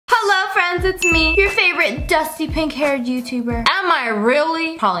friends, it's me, your favorite dusty pink-haired YouTuber. Am I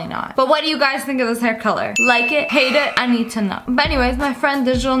really? Probably not. But what do you guys think of this hair color? Like it? Hate it? I need to know. But anyways, my friend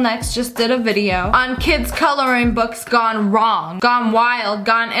Digital Next just did a video on kids coloring books gone wrong, gone wild,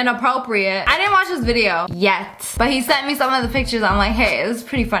 gone inappropriate. I didn't watch this video yet, but he sent me some of the pictures. I'm like, hey, it was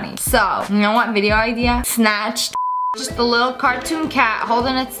pretty funny. So, you know what video idea? Snatched. Just a little cartoon cat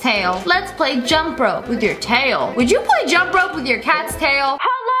holding its tail. Let's play jump rope with your tail. Would you play jump rope with your cat's tail?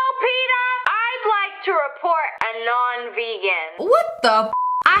 Hello, PETA! I'd like to report a non-vegan. What the f?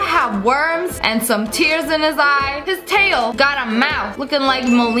 I have worms and some tears in his eye. His tail got a mouth looking like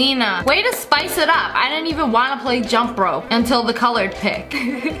Melina. Way to spice it up. I didn't even want to play jump rope until the colored pic.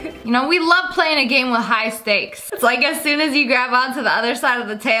 You know, we love playing a game with high stakes. It's like as soon as you grab onto the other side of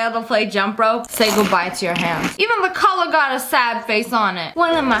the tail to play jump rope, say goodbye to your hands. Even the color got a sad face on it.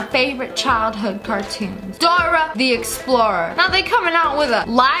 One of my favorite childhood cartoons. Dora the Explorer. Now they coming out with a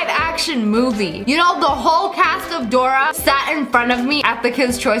live action movie. You know, the whole cast of Dora sat in front of me at the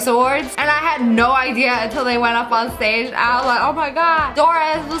Kids' Choice Awards, and I had no idea until they went up on stage. I was like, oh my god,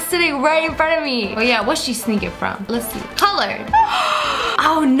 Dora was sitting right in front of me. But yeah, what's she sneaking from? Let's see. Colored.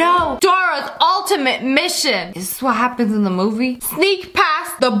 Oh no, Dora's ultimate mission. Is this what happens in the movie? Sneak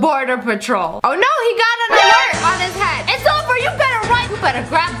past the border patrol. Oh no, he got an alert on his head. It's over, you better run. You better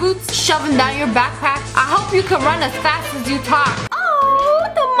grab boots, shove them down your backpack. I hope you can run as fast as you talk. Oh,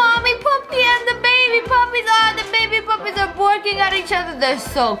 the mommy puppy and the baby puppies. Oh, the baby puppies are barking at each other. They're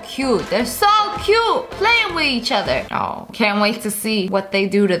so cute. They're so cute. Playing with each other. Oh, can't wait to see what they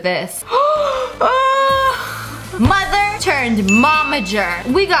do to this. Mother turned momager.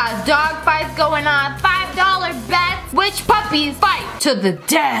 We got dog fights going on. $5 bets. Which puppies fight to the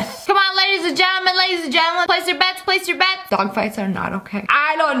death? Come on, ladies and gentlemen, place your bets, place your bets. Dog fights are not okay.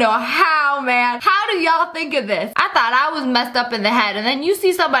 I don't know how, man. How do y'all think of this? I thought I was messed up in the head, and then you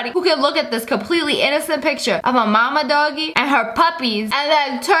see somebody who can look at this completely innocent picture of a mama doggy and her puppies and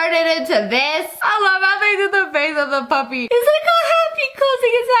then turn it into this. I love how they did the face of the puppy. It's like a happy,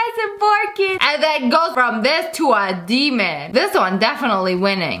 closing his eyes and barking. And then goes from this to a demon. This one definitely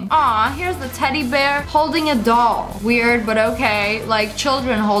winning. Aw, here's the teddy bear holding a doll. Weird, but okay. Like,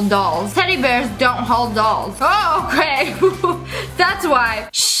 children hold dolls. Teddy bears don't hold dolls. Oh, okay. That's why.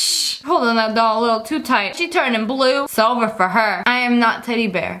 Shh. Holding that doll a little too tight. She turning blue. It's over for her. I am not teddy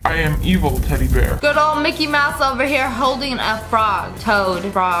bear. I am evil teddy bear. Good old Mickey Mouse over here holding a frog. Toad.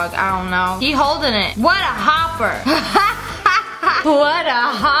 Frog. I don't know. He holding it. What a hopper. What a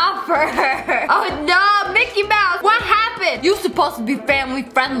hopper. Oh no, Mickey Mouse. What happened? You're supposed to be family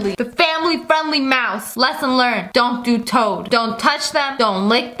friendly. The family friendly mouse. Lesson learned. Don't do Toad. Don't touch them. Don't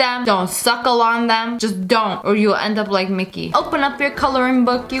lick them. Don't suckle on them. Just don't, or you'll end up like Mickey. Open up your coloring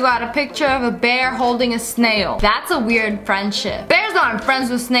book. You got a picture of a bear holding a snail. That's a weird friendship. Bears aren't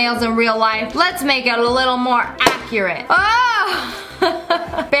friends with snails in real life. Let's make it a little more accurate. Oh!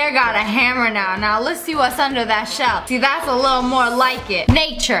 Bear got a hammer now. Now let's see what's under that shell. See, that's a little more like it.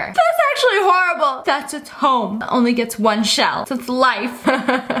 Nature. That's actually horrible. That's its home. It only gets one shell. So it's life.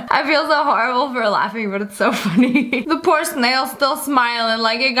 I feel so horrible for laughing, but it's so funny. The poor snail's still smiling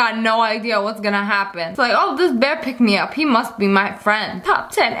like it got no idea what's gonna happen. It's like, oh, this bear picked me up. He must be my friend.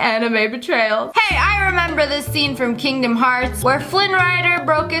 Top 10 anime betrayals. Hey, I remember this scene from Kingdom Hearts where Flynn Rider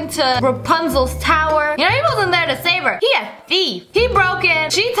broke into Rapunzel's tower. You know, he wasn't there to save her. He a thief. He broke in.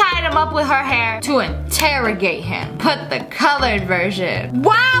 She tied him up with her hair to interrogate him. Put the colored version.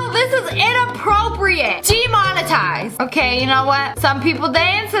 Wow, this is inappropriate. Demonetized. Okay, you know what? Some people,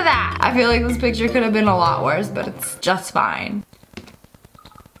 they into that. I feel like this picture could have been a lot worse, but it's just fine.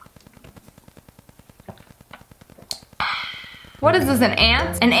 What is this, an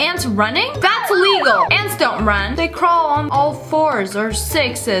ant? An ant running? That's illegal. Ants don't run. They crawl on all fours or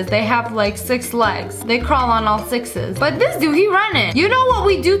sixes. They have like 6 legs. They crawl on all 6s. But this dude, he running. You know what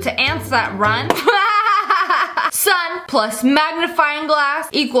we do to ants that run? Sun plus magnifying glass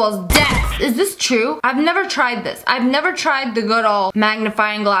equals death. Is this true? I've never tried this. I've never tried the good old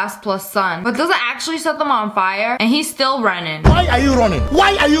magnifying glass plus sun. But does it actually set them on fire? And he's still running. Why are you running?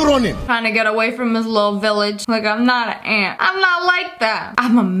 Why are you running? Trying to get away from his little village. Like, I'm not an ant. I'm not like that.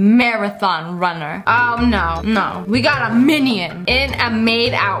 I'm a marathon runner. Oh, no, no. We got a minion in a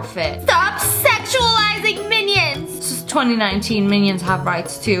maid outfit. Stop sexualizing minions. This is 2019. Minions have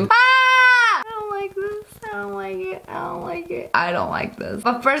rights too. Ah! I don't like this. I don't like it. it. I don't like it. I don't like this.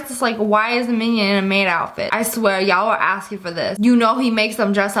 But first it's like, why is the minion in a maid outfit? I swear, y'all are asking for this. You know he makes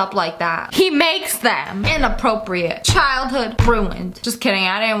them dress up like that. He makes them inappropriate. Childhood ruined. Just kidding,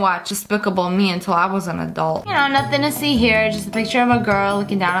 I didn't watch Despicable Me until I was an adult. You know, nothing to see here. Just a picture of a girl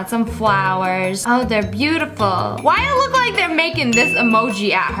looking down at some flowers. Oh, they're beautiful. Why it look like they're making this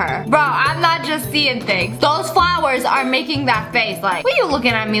emoji at her? Bro, I'm not just seeing things. Those flowers are making that face like, what are you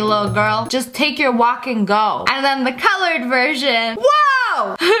looking at me, little girl? Just take your walk and go. And then the colored version.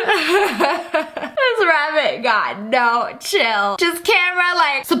 Whoa! This rabbit got no chill. Just camera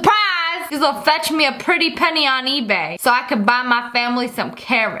like, surprise! This'll fetch me a pretty penny on eBay so I could buy my family some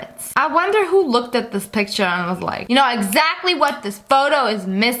carrots. I wonder who looked at this picture and was like, you know exactly what this photo is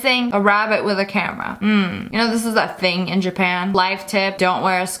missing? A rabbit with a camera. You know, this is a thing in Japan. Life tip, don't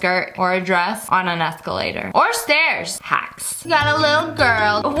wear a skirt or a dress on an escalator. Or stairs. Hacks. We got a little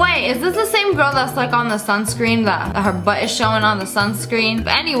girl. Wait, is this the same girl that's like on the sunscreen? That her butt is showing on the sunscreen?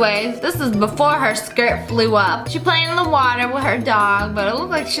 But anyways, this is before her skirt flew up. She playing in the water with her dog, but it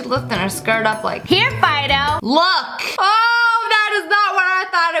looked like she lifted her skirt up like, here, Fido. Look. Oh, that is not what I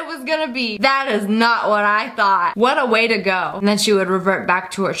thought it was gonna be. That is not what I thought. What a way to go. And then she would revert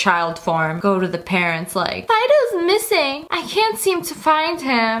back to her child form. Go to the parents like, Fido's missing. I can't seem to find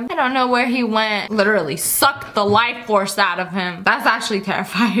him. I don't know where he went. Literally sucked the life force out of him. That's actually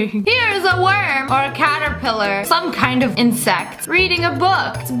terrifying. Here's a worm or a caterpillar. Some kind of insect. Reading a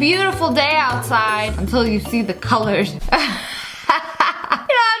book. It's a beautiful day outside until you see the colors.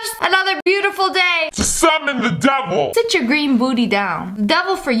 Another beautiful day To summon the devil. Sit your green booty down. The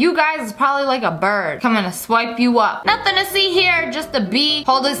devil for you guys is probably like a bird coming to swipe you up. Nothing to see here, just a bee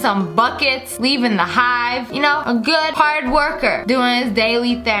holding some buckets, leaving the hive. You know, a good hard worker doing his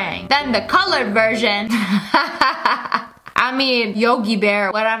daily thing. Then the colored version. I mean, Yogi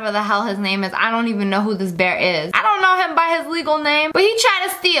Bear, whatever the hell his name is. I don't even know who this bear is. I don't know him by his legal name, but he tried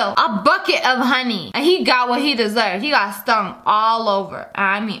to steal a bucket of honey. And he got what he deserved. He got stung all over.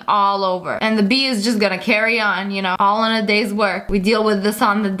 I mean, all over. And the bee is just gonna carry on, you know, all in a day's work. We deal with this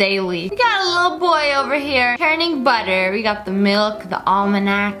on the daily. We got a little boy over here churning butter. We got the milk, the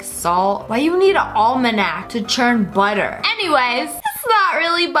almanac, salt. Why you need an almanac to churn butter? Anyways, it's not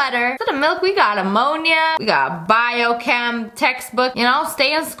really butter. Instead of milk, we got ammonia. We got biochem textbook, you know,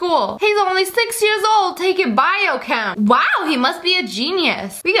 stay in school. He's only 6 years old, taking biochem. Wow, he must be a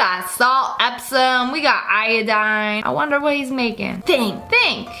genius. We got salt, Epsom, we got iodine. I wonder what he's making. Think.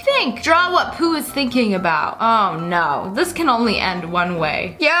 Draw what Pooh is thinking about. Oh no, this can only end one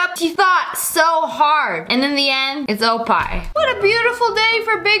way. Yep, he thought so hard. And in the end, it's Opie. What a beautiful day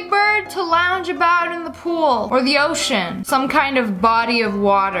for Big Bird to lounge about in the pool or the ocean. Some kind of body of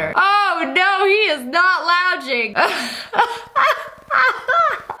water. Oh no, he is not lounging.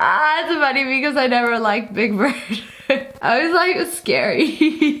 That's funny because I never liked Big Bird. I was like, it's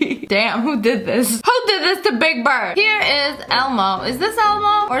scary. Damn, who did this? Who did this to Big Bird? Here is Elmo. Is this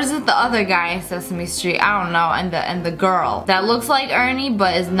Elmo? Or is it the other guy in Sesame Street? I don't know. And the girl that looks like Ernie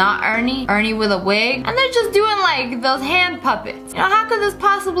but is not Ernie. Ernie with a wig. And they're just doing like those hand puppets. You know, how could this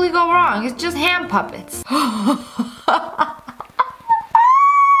possibly go wrong? It's just hand puppets.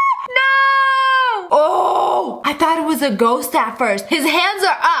 Oh, I thought it was a ghost at first. His hands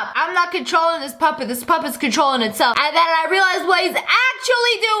are up. I'm not controlling this puppet. This puppet's controlling itself. And then I realized what he's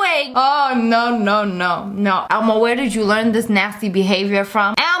actually doing. Oh, no. Elmo, where did you learn this nasty behavior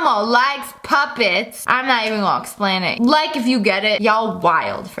from? Elmo likes puppets. I'm not even gonna explain it. Like if you get it, y'all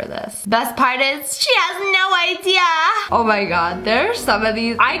wild for this. Best part is, she has no idea. Oh my god, there are some of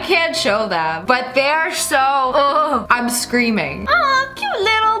these. I can't show them, but they're so, I'm screaming. Oh, cute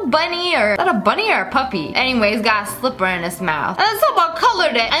little bunny, or is that a bunny or a puppy? Anyways, got a slipper in his mouth. And then someone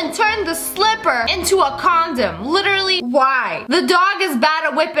colored it and turned the slipper into a condom. Literally, why? The dog is bad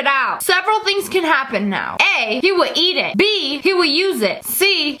to whip it out. Several things can happen now. A, he will eat it. B, he will use it.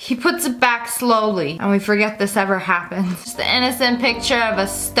 C, he puts it back slowly. And we forget this ever happened. Just an innocent picture of a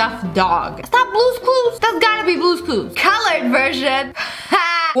stuffed dog. Is that Blue's Clues? That's gotta be Blue's Clues. Colored version.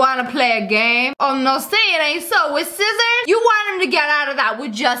 Wanna play a game? Oh no, say it ain't so. With scissors? You want him to get out of that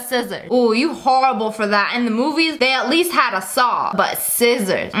with just scissors. Oh, you horrible for that. In the movies, they at least had a saw. But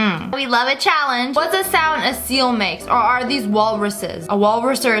scissors. We love a challenge. What's a sound a seal makes? Or are these walruses? A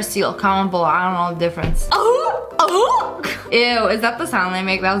walrus or a seal? Comment below. I don't know the difference. Ew, is that the sound they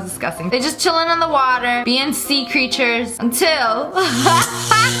make? That was disgusting. They're just chilling in the water, being sea creatures until...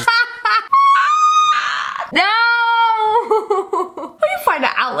 No! Where do you find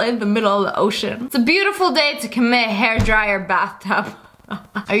an outlet in the middle of the ocean? It's a beautiful day to commit hairdryer bathtub.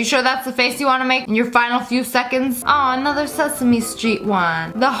 Are you sure that's the face you want to make in your final few seconds? Oh, another Sesame Street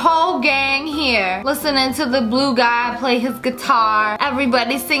one. The whole gang here, listening to the blue guy play his guitar.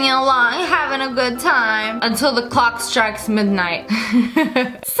 Everybody singing along, having a good time. Until the clock strikes midnight. Sing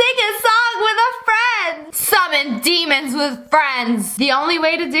a song with a friend. Summon demons with friends. The only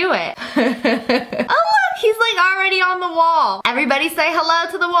way to do it. Oh look, he's like already on the wall. Everybody say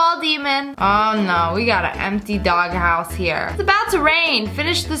hello to the wall demon. Oh no, we got an empty dog house here. It's about to rain.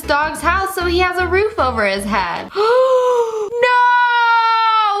 Finish this dog's house so he has a roof over his head. No!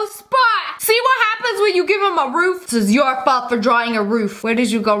 Spot! See what happens when you give him a roof? This is your fault for drawing a roof. Where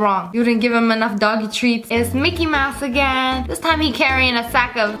did you go wrong? You didn't give him enough doggy treats. It's Mickey Mouse again. This time he carrying a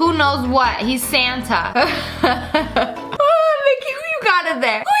sack of who knows what. He's Santa. Oh, Mickey, who you got in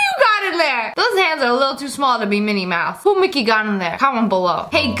there? Who you got in there? Those hands are a little too small to be Minnie Mouse. Who Mickey got in there? Comment below.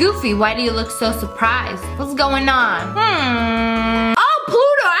 Hey, Goofy, why do you look so surprised? What's going on? Oh,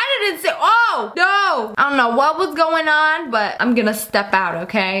 Pluto, I didn't say, oh, no. I don't know what was going on, but I'm gonna step out,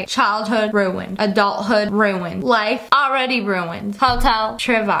 okay? Childhood ruined. Adulthood ruined. Life already ruined. Hotel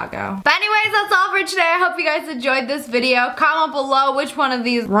Trivago. But anyways, that's all for today. I hope you guys enjoyed this video. Comment below which one of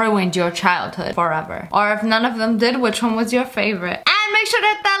these ruined your childhood forever. Or if none of them did, which one was your favorite. And make sure to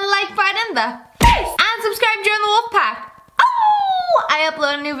hit that like button in the face. And subscribe, join the wolf pack. I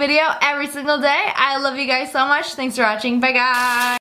upload a new video every single day. I love you guys so much. Thanks for watching. Bye guys.